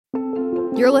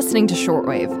You're listening to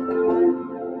Shortwave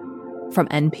from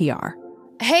NPR.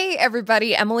 Hey,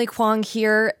 everybody. Emily Kwong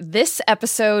here. This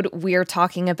episode, we're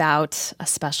talking about a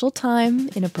special time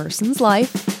in a person's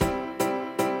life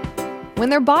when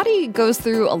their body goes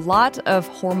through a lot of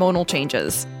hormonal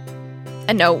changes.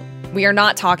 And no, we are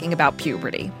not talking about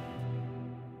puberty.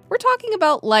 We're talking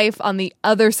about life on the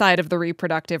other side of the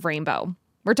reproductive rainbow.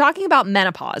 We're talking about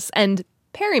menopause and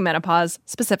perimenopause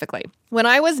specifically. When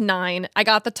I was 9, I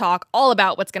got the talk all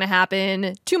about what's going to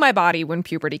happen to my body when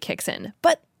puberty kicks in.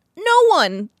 But no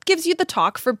one gives you the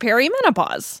talk for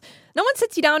perimenopause. No one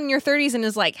sits you down in your 30s and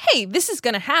is like, hey, this is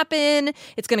going to happen.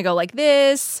 It's going to go like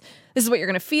this. This is what you're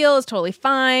going to feel. It's totally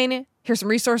fine. Here's some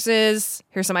resources.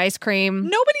 Here's some ice cream.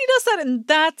 Nobody does that, and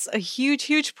that's a huge,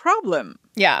 huge problem.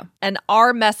 Yeah. And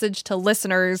our message to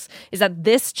listeners is that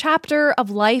this chapter of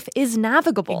life is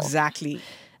navigable. Exactly.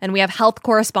 And we have health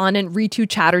correspondent Ritu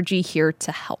Chatterjee here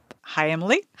to help. Hi,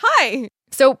 Emily. Hi.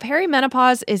 So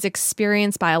perimenopause is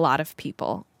experienced by a lot of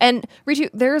people. And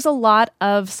Ritu, there's a lot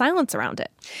of silence around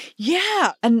it.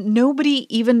 Yeah. And nobody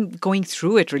even going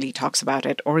through it really talks about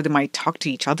it, or they might talk to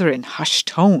each other in hushed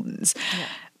tones. Yeah.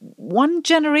 One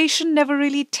generation never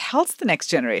really tells the next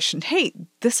generation, hey,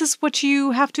 this is what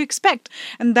you have to expect.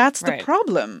 And that's the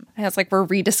problem. Yeah, it's like we're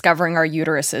rediscovering our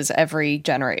uteruses every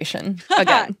generation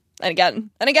again. And again,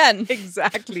 and again.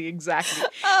 Exactly.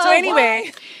 So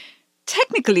anyway,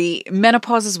 technically,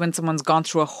 menopause is when someone's gone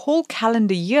through a whole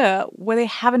calendar year where they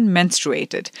haven't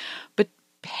menstruated. But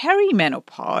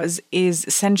perimenopause is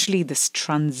essentially this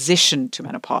transition to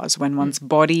menopause when one's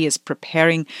body is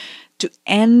preparing to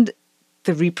end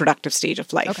the reproductive stage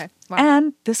of life. Okay. Wow.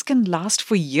 And this can last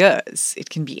for years. It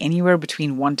can be anywhere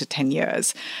between 1 to 10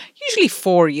 years, usually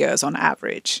 4 years on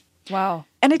average. Wow.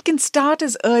 And it can start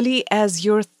as early as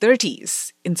your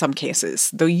 30s in some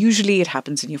cases, though usually it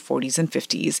happens in your 40s and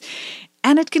 50s.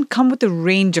 And it can come with a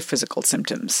range of physical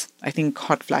symptoms. I think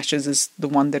hot flashes is the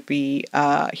one that we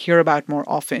hear about more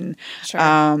often.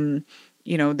 Sure.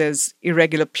 There's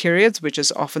irregular periods, which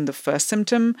is often the first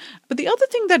symptom. But the other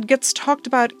thing that gets talked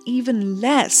about even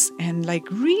less, and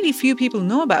really few people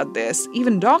know about this,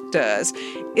 even doctors,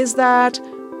 is that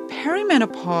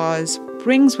perimenopause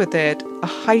brings with it a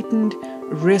heightened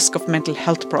risk of mental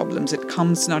health problems. It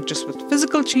comes not just with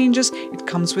physical changes, it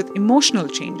comes with emotional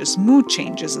changes, mood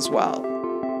changes as well.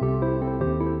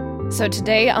 So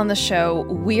today on the show,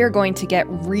 we are going to get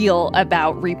real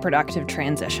about reproductive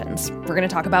transitions. We're going to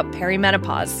talk about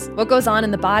perimenopause, what goes on in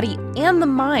the body and the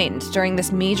mind during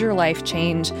this major life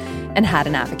change, and how to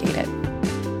navigate it.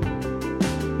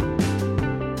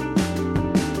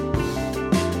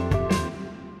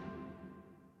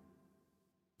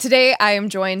 Today, I am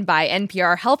joined by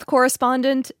NPR health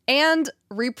correspondent and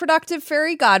reproductive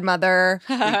fairy godmother,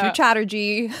 Ritu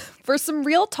Chatterjee, for some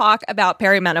real talk about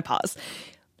perimenopause.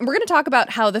 We're going to talk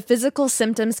about how the physical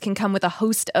symptoms can come with a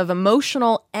host of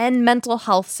emotional and mental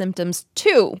health symptoms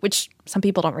too, which some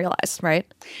people don't realize,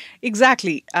 right?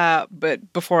 Exactly.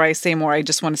 But before I say more, I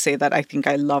just want to say that I think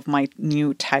I love my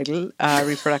new title,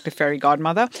 Reproductive Fairy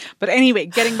Godmother. But anyway,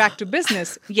 getting back to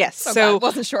business, yes. So I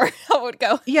wasn't sure how it would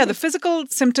go. Yeah, the physical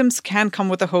symptoms can come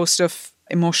with a host of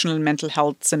emotional and mental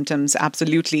health symptoms,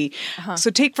 absolutely. So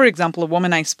take, for example, a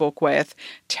woman I spoke with,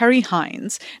 Terry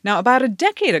Hines. Now, about a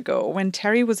decade ago, when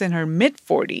Terry was in her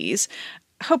mid-40s,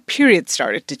 her period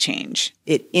started to change.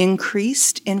 It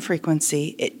increased in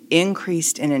frequency, it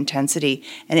increased in intensity,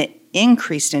 and it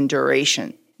increased in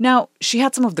duration. Now, she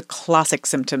had some of the classic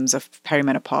symptoms of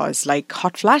perimenopause, like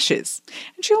hot flashes.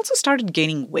 And she also started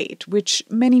gaining weight, which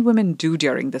many women do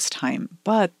during this time.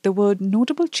 But there were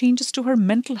notable changes to her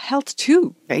mental health,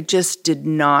 too. I just did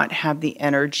not have the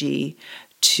energy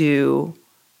to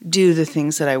do the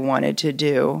things that I wanted to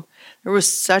do. There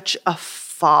was such a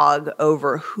fog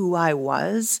over who I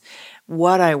was,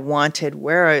 what I wanted,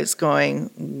 where I was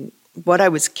going, what I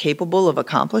was capable of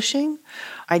accomplishing.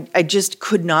 I just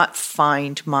could not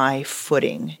find my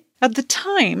footing. At the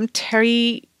time,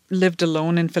 Terry lived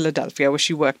alone in Philadelphia, where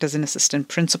she worked as an assistant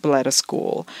principal at a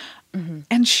school. Mm-hmm.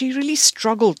 And she really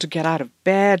struggled to get out of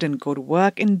bed and go to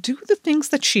work and do the things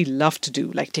that she loved to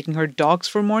do, like taking her dogs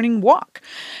for a morning walk.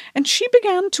 And she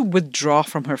began to withdraw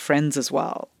from her friends as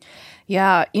well.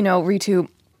 Yeah, Ritu,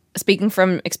 speaking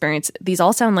from experience, these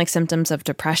all sound like symptoms of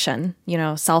depression,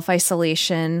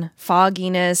 self-isolation,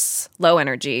 fogginess, low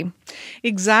energy.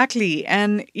 Exactly.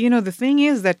 And, the thing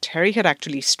is that Terry had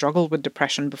actually struggled with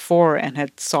depression before and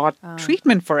had sought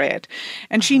treatment for it.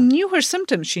 And she knew her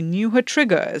symptoms, she knew her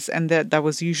triggers, and that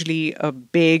was usually a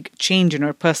big change in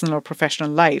her personal or professional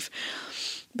life.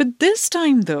 But this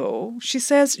time, though, she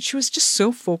says she was just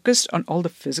so focused on all the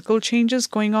physical changes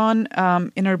going on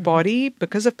in her body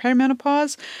because of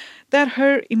perimenopause that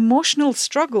her emotional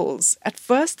struggles, at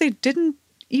first, they didn't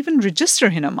even register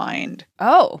in her mind.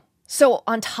 Oh, so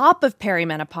on top of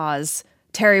perimenopause,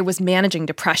 Terry was managing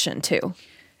depression too.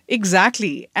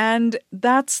 Exactly. And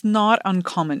that's not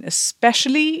uncommon,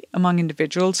 especially among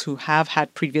individuals who have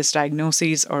had previous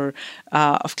diagnoses or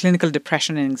of clinical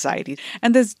depression and anxiety.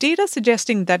 And there's data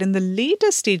suggesting that in the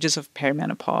later stages of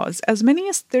perimenopause, as many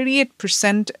as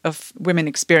 38% of women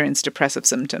experience depressive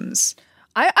symptoms.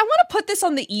 I want to put this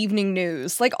on the evening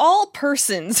news. Like, all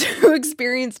persons who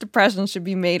experience depression should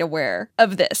be made aware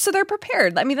of this, so they're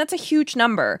prepared. I mean, that's a huge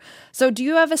number. So do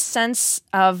you have a sense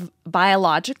of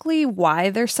biologically why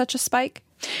there's such a spike?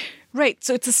 Right.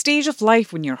 So it's a stage of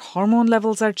life when your hormone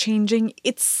levels are changing.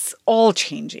 It's all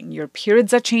changing. Your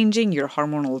periods are changing. Your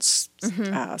hormonal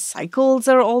cycles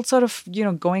are all sort of,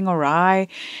 going awry.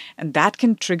 And that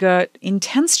can trigger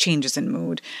intense changes in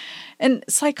mood. And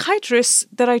psychiatrists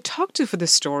that I talked to for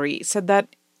this story said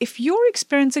that if you're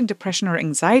experiencing depression or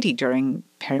anxiety during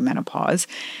perimenopause,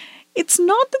 it's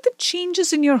not that the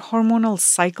changes in your hormonal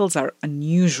cycles are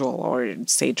unusual or,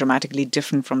 say, dramatically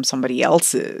different from somebody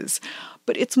else's,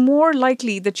 but it's more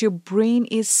likely that your brain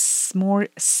is more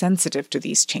sensitive to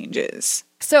these changes.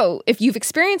 So, if you've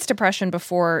experienced depression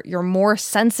before, you're more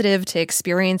sensitive to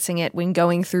experiencing it when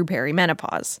going through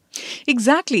perimenopause.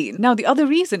 Exactly. Now, the other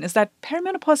reason is that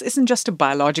perimenopause isn't just a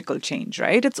biological change,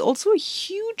 right? It's also a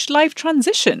huge life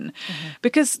transition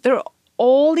because there are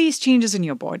all these changes in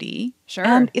your body. Sure.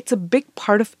 And it's a big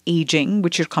part of aging,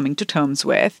 which you're coming to terms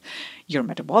with. Your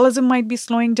metabolism might be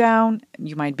slowing down.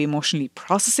 You might be emotionally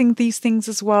processing these things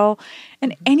as well.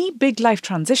 And any big life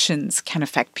transitions can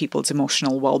affect people's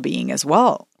emotional well-being as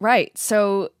well. Right.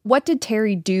 So what did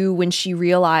Terry do when she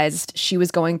realized she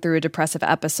was going through a depressive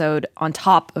episode on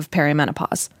top of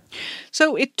perimenopause?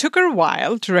 So it took her a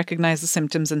while to recognize the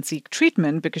symptoms and seek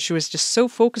treatment because she was just so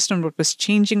focused on what was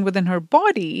changing within her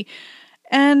body.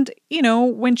 And,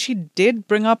 when she did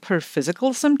bring up her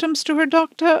physical symptoms to her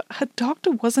doctor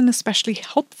wasn't especially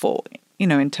helpful,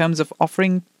 in terms of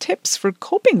offering tips for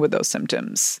coping with those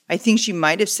symptoms. I think she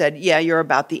might have said, yeah, you're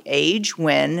about the age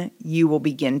when you will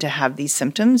begin to have these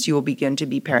symptoms. You will begin to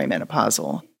be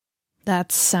perimenopausal.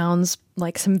 That sounds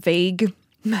like some vague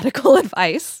medical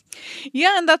advice.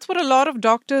 Yeah, and that's what a lot of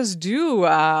doctors do.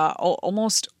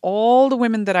 Almost all the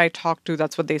women that I talked to,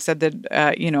 that's what they said, that,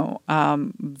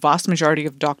 vast majority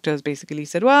of doctors basically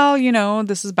said, well,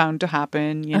 this is bound to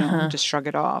happen, just shrug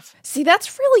it off. See,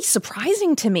 that's really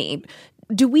surprising to me.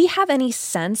 Do we have any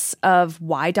sense of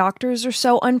why doctors are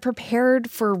so unprepared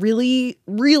for really,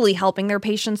 really helping their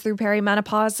patients through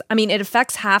perimenopause? I mean, it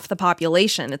affects half the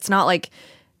population. It's not like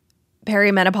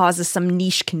perimenopause is some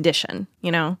niche condition,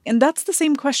 And that's the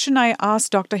same question I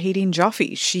asked Dr. Hadeen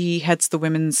Jaffe. She heads the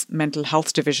Women's Mental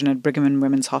Health Division at Brigham and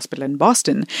Women's Hospital in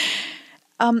Boston.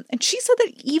 And she said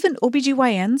that even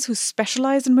OBGYNs who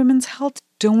specialize in women's health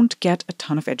don't get a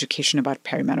ton of education about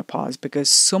perimenopause because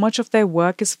so much of their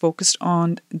work is focused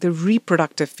on the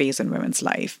reproductive phase in women's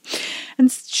life.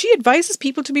 And she advises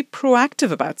people to be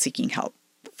proactive about seeking help.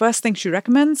 First thing she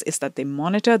recommends is that they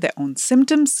monitor their own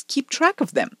symptoms, keep track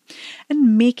of them,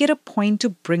 and make it a point to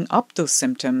bring up those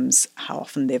symptoms, how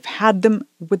often they've had them,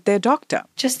 with their doctor.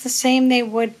 Just the same they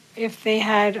would if they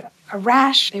had a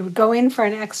rash. They would go in for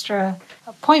an extra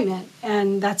appointment,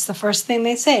 and that's the first thing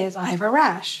they say is, I have a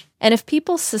rash. And if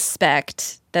people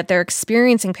suspect that they're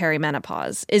experiencing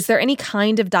perimenopause, is there any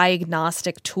kind of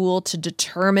diagnostic tool to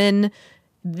determine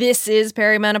this is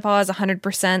perimenopause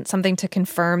 100%, something to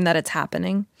confirm that it's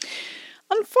happening?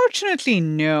 Unfortunately,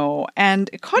 no. And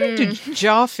according to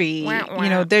Jaffe,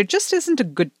 there just isn't a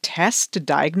good test to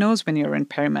diagnose when you're in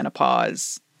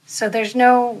perimenopause. So there's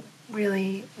no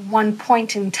really one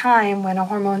point in time when a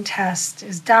hormone test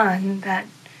is done that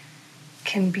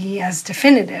can be as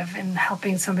definitive in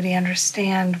helping somebody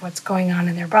understand what's going on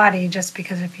in their body, just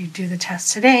because if you do the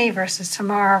test today versus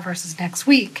tomorrow versus next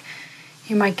week,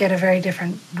 you might get a very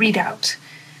different readout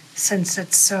since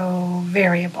it's so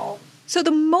variable. So the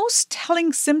most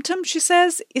telling symptom, she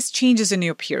says, is changes in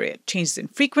your period, changes in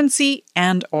frequency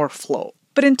and or flow.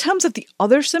 But in terms of the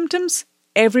other symptoms,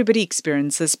 everybody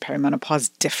experiences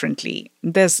perimenopause differently.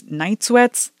 There's night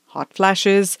sweats, hot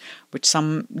flashes, which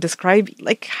some describe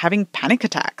like having panic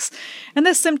attacks. And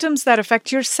there's symptoms that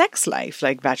affect your sex life,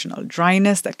 like vaginal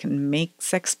dryness that can make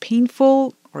sex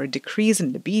painful or a decrease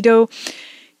in libido.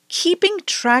 Keeping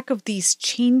track of these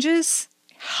changes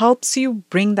helps you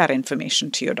bring that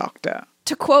information to your doctor.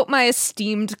 To quote my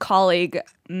esteemed colleague,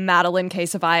 Madeline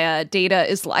Quesavaya, data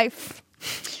is life.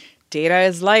 Data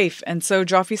is life. And so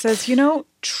Joffrey says,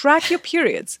 track your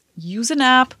periods. Use an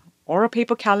app or a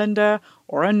paper calendar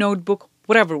or a notebook,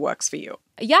 whatever works for you.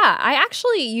 Yeah, I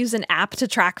actually use an app to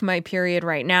track my period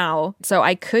right now, so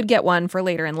I could get one for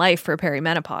later in life for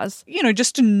perimenopause.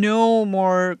 Just to know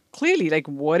more clearly, like,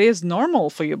 what is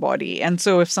normal for your body. And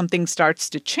so if something starts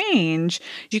to change,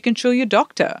 you can show your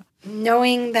doctor.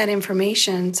 Knowing that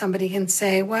information, somebody can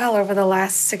say, well, over the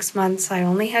last 6 months, I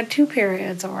only had 2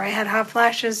 periods, or I had hot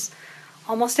flashes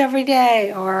almost every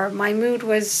day, or my mood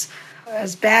was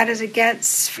as bad as it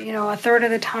gets, a third of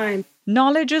the time.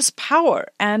 Knowledge is power.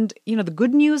 And, the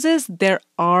good news is there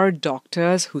are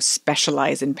doctors who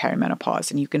specialize in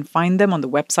perimenopause, and you can find them on the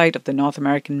website of the North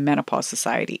American Menopause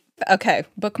Society. Okay,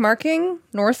 bookmarking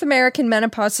North American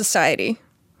Menopause Society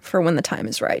for when the time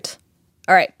is right.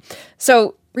 All right,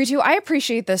 so Ritu, I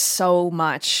appreciate this so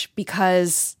much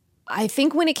because I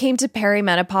think when it came to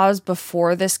perimenopause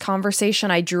before this conversation,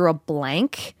 I drew a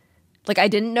blank. Like, I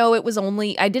didn't know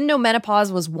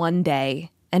menopause was one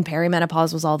day and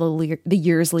perimenopause was all the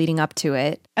years leading up to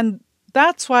it. And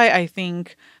that's why I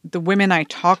think the women I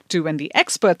talked to and the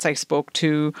experts I spoke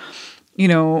to,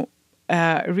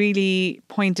 really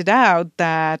pointed out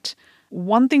that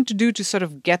one thing to do to sort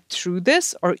of get through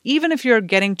this, or even if you're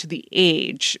getting to the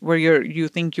age where you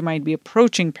think you might be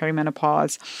approaching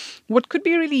perimenopause, what could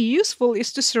be really useful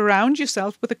is to surround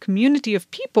yourself with a community of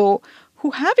people who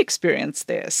have experienced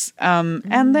this,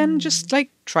 and then just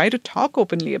try to talk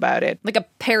openly about it. Like a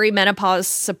perimenopause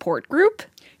support group?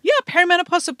 Yeah,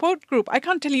 perimenopause support group. I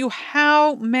can't tell you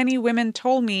how many women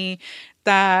told me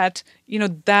that,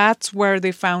 that's where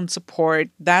they found support,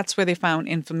 that's where they found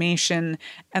information,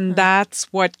 and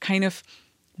that's what kind of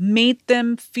made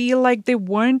them feel like they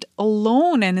weren't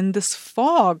alone and in this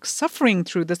fog, suffering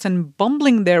through this and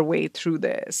bumbling their way through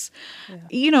this.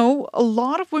 Yeah. A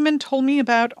lot of women told me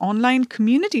about online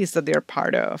communities that they're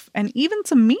part of and even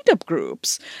some meetup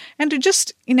groups. And to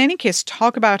just, in any case,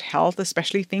 talk about health,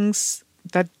 especially things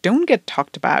that don't get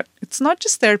talked about. It's not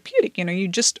just therapeutic, you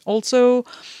just also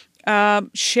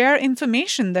share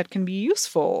information that can be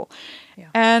useful. Yeah.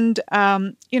 And,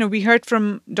 we heard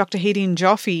from Dr. Hadeen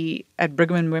Joffe at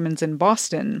Brigham and Women's in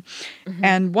Boston. Mm-hmm.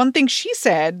 And one thing she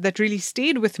said that really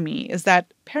stayed with me is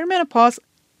that perimenopause,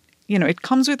 it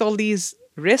comes with all these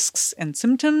risks and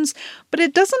symptoms, but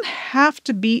it doesn't have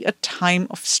to be a time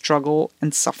of struggle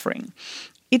and suffering.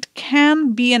 It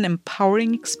can be an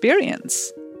empowering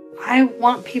experience. I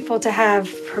want people to have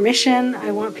permission.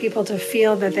 I want people to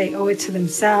feel that they owe it to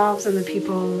themselves and the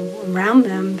people around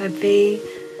them that they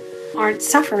aren't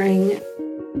suffering.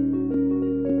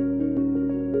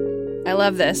 I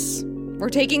love this. We're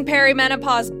taking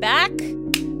perimenopause back,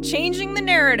 changing the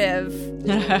narrative.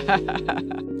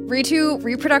 Ritu,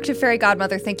 reproductive fairy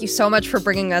godmother, thank you so much for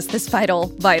bringing us this vital,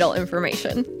 vital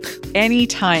information.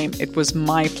 Anytime. It was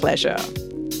my pleasure.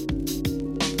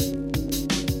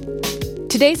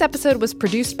 Today's episode was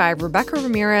produced by Rebecca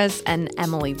Ramirez and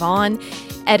Emily Vaughn,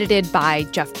 edited by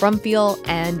Jeff Brumfield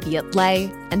and Viet Le,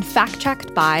 and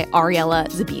fact-checked by Ariella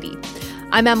Zabidi.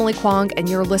 I'm Emily Kwong, and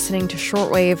you're listening to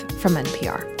Shortwave from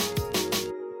NPR.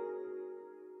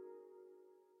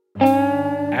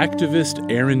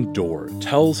 Activist Aaron Dorr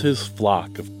tells his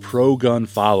flock of pro-gun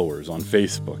followers on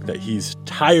Facebook that he's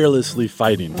tirelessly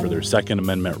fighting for their Second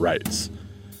Amendment rights.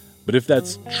 But if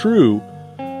that's true,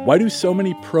 why do so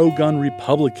many pro-gun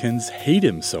Republicans hate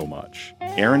him so much?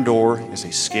 Aaron Dorr is a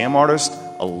scam artist,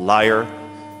 a liar,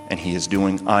 and he is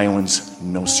doing Iowans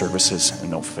no services and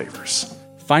no favors.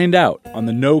 Find out on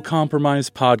the No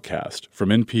Compromise podcast from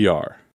NPR.